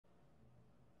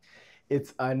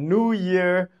It's a new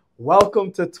year.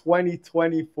 Welcome to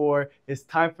 2024. It's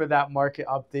time for that market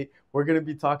update. We're going to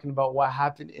be talking about what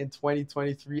happened in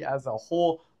 2023 as a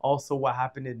whole, also what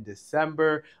happened in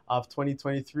December of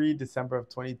 2023, December of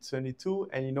 2022.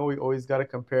 And we always got to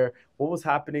compare what was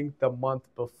happening the month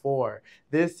before.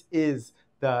 This is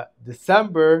the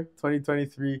December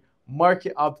 2023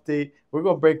 market update. We're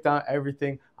going to break down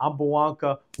everything. I'm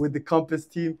Bawanka with the Compass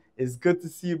team. It's good to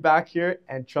see you back here.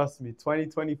 And trust me,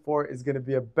 2024 is going to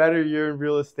be a better year in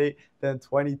real estate than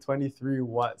 2023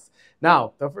 was.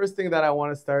 Now, the first thing that I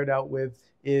want to start out with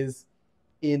is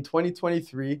in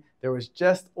 2023, there was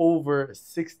just over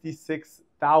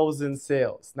 66,000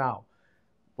 sales. Now,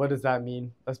 what does that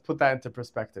mean? Let's put that into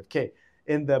perspective. Okay.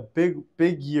 In the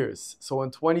big years, so in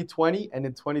 2020 and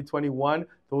in 2021,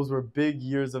 those were big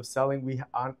years of selling.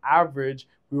 On average,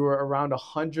 we were around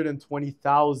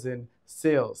 120,000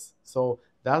 sales. So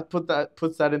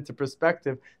puts that into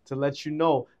perspective to let you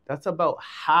know that's about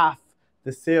half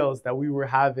the sales that we were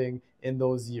having in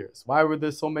those years. Why were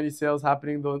there so many sales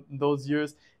happening in those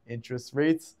years? Interest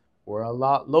rates were a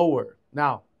lot lower.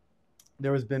 Now,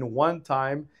 there has been one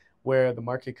time where the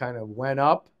market kind of went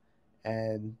up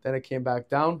and then it came back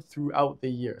down throughout the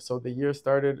year. So the year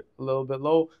started a little bit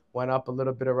low, went up a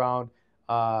little bit around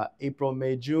April,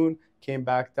 May, June, came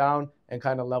back down and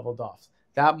kind of leveled off.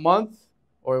 That month,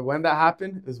 or when that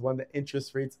happened, is when the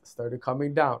interest rates started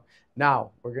coming down.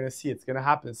 Now, we're going to see it's going to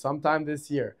happen sometime this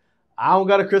year. I don't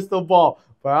got a crystal ball,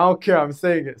 but I don't care. I'm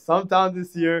saying it. Sometime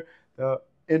this year, the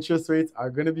interest rates are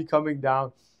going to be coming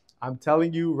down. I'm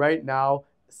telling you right now,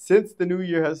 since the new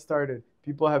year has started,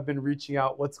 people have been reaching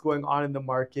out. What's going on in the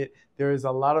market? There is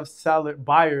a lot of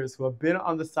buyers who have been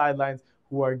on the sidelines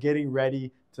who are getting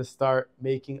ready to start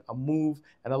making a move.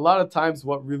 And a lot of times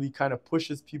what really kind of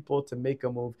pushes people to make a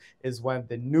move is when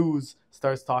the news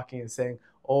starts talking and saying,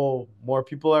 oh, more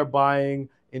people are buying,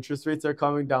 interest rates are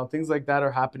coming down, things like that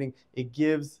are happening. It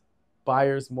gives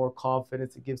buyers more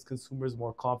confidence. It gives consumers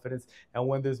more confidence. And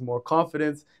when there's more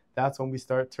confidence, that's when we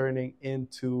start turning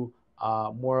into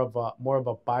more of a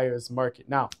buyer's market.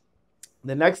 Now,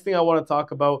 the next thing I want to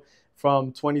talk about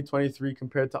from 2023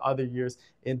 compared to other years,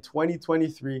 in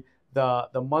 2023,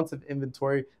 the months of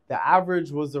inventory, the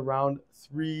average was around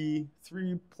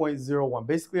 3.01,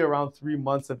 basically around 3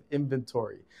 months of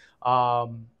inventory.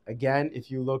 Again,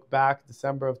 if you look back,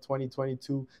 December of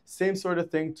 2022, same sort of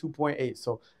thing, 2.8.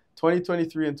 So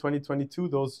 2023 and 2022,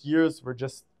 those years were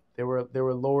just, they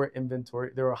were lower inventory.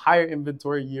 They were higher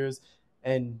inventory years,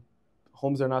 and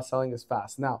homes are not selling as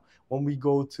fast. Now, when we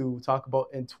go to talk about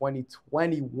in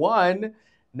 2021,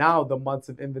 now the months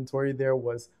of inventory there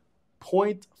was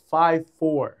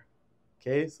 0.54.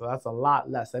 Okay, so that's a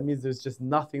lot less. That means there's just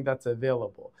nothing that's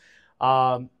available.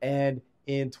 And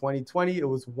in 2020, it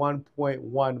was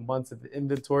 1.1 months of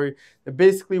inventory. And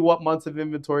basically, what months of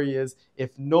inventory is,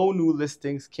 if no new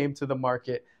listings came to the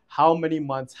market, how many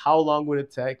months, how long would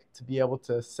it take to be able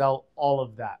to sell all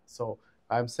of that? So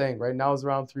I'm saying right now it's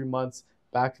around 3 months.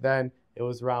 Back then, it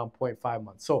was around 0.5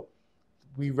 months. So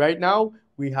right now,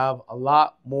 we have a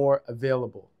lot more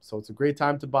available. So it's a great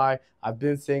time to buy. I've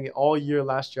been saying it all year.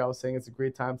 Last year, I was saying it's a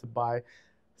great time to buy.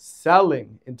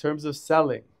 Selling, in terms of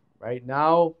selling, right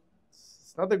now,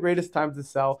 it's not the greatest time to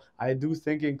sell. I do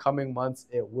think in coming months,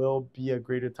 it will be a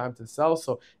greater time to sell.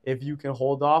 So if you can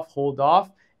hold off.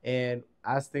 And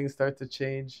as things start to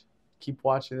change, keep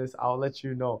watching this. I'll let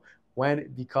you know when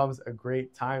it becomes a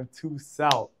great time to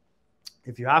sell.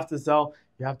 If you have to sell,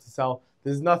 you have to sell.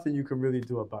 There's nothing you can really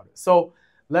do about it. So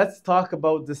let's talk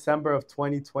about December of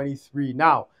 2023.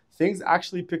 Now, things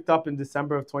actually picked up in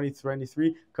December of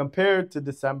 2023 compared to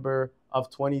November of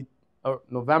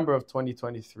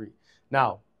 2023.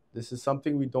 Now, this is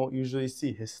something we don't usually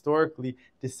see. Historically,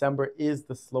 December is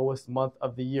the slowest month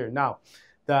of the year. Now,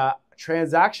 the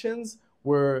transactions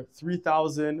were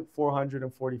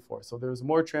 3,444. So there's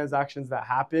more transactions that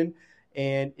happened.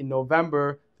 And in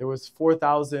November, there was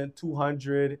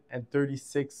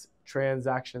 4,236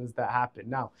 transactions that happened.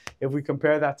 Now, if we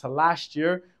compare that to last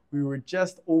year, we were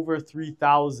just over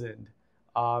 3,000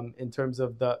 in terms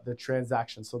of the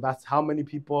transactions. So that's how many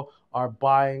people are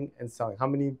buying and selling, how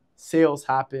many sales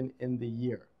happen in the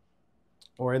year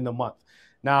or in the month.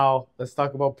 Now, let's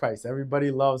talk about price.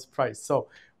 Everybody loves price. So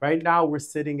right now, we're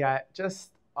sitting at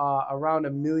just around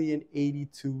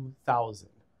 1,082,000.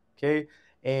 Okay.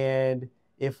 And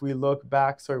if we look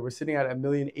back, we're sitting at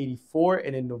 1,084,000,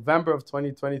 and in November of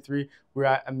 2023, we're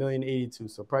at 1,082,000.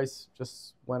 So price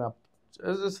just went up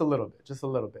just a little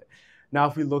bit. Now,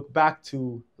 if we look back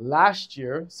to last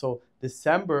year, so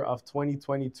December of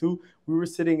 2022, we were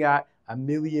sitting at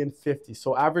 1,050,000.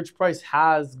 So average price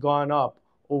has gone up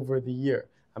over the year.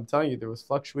 I'm telling you, there was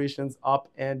fluctuations up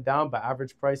and down, but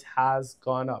average price has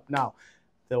gone up. Now,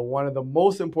 one of the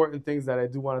most important things that I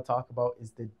do want to talk about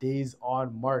is the days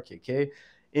on market, okay?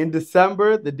 In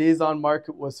December, the days on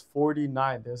market was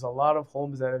 49. There's a lot of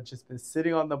homes that have just been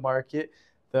sitting on the market.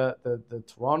 The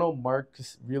Toronto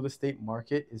real estate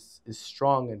market is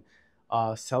strong,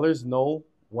 and sellers know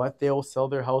what they'll sell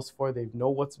their house for. They know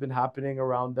what's been happening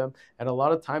around them, and a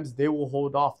lot of times they will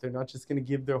hold off. They're not just going to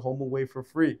give their home away for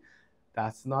free.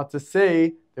 That's not to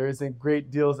say there isn't great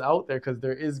deals out there, because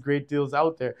there is great deals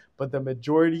out there, but the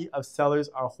majority of sellers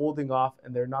are holding off,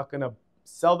 and they're not going to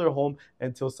sell their home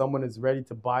until someone is ready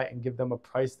to buy and give them a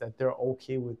price that they're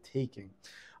okay with taking.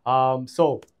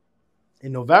 So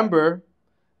in November,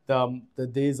 the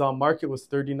days on market was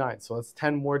 39, so it's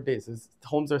 10 more days.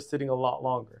 Homes are sitting a lot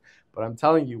longer. But I'm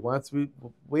telling you, once we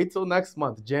wait till next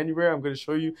month, January, I'm going to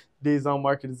show you days on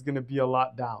market is going to be a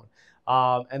lot down.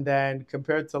 And then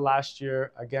compared to last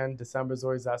year, again, December is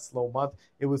always that slow month.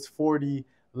 It was 40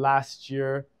 last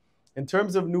year. In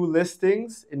terms of new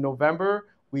listings, in November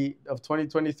of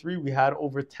 2023, we had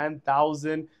over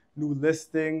 10,000 new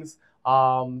listings.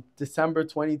 December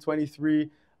 2023,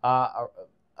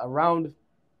 around,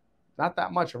 not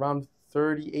that much, around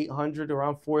 3,800,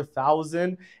 around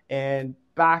 4,000. And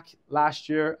back last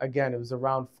year, again, it was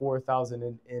around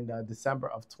 4,000 in December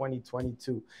of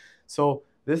 2022. So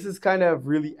this is kind of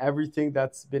really everything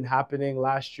that's been happening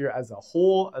last year as a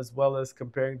whole, as well as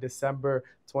comparing December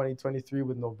 2023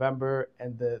 with November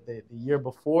and the year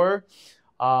before.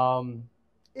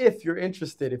 If you're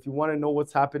interested, if you want to know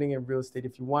what's happening in real estate,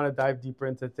 if you want to dive deeper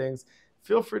into things,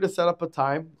 feel free to set up a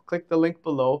time. Click the link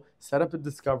below, set up a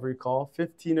discovery call,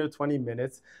 15 or 20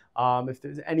 minutes. If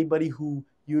there's anybody who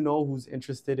you know who's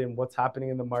interested in what's happening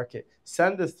in the market,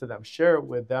 send this to them, share it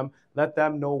with them, let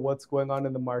them know what's going on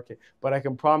in the market. But I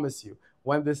can promise you,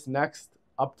 when this next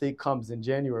update comes in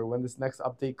January, when this next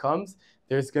update comes,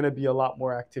 there's going to be a lot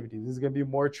more activity. There's going to be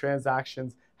more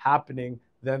transactions happening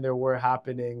than there were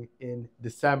happening in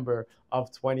December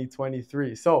of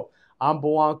 2023. So I'm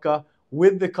Boanka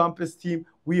with the Compass team.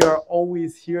 We are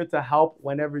always here to help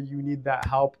whenever you need that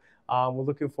help. We're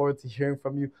looking forward to hearing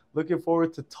from you, looking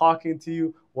forward to talking to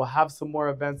you. We'll have some more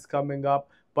events coming up.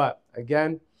 But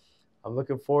again, I'm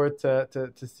looking forward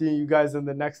to seeing you guys in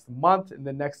the next month, in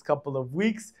the next couple of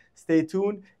weeks. Stay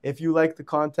tuned. If you like the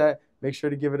content, make sure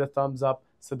to give it a thumbs up,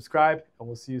 subscribe, and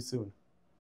we'll see you soon.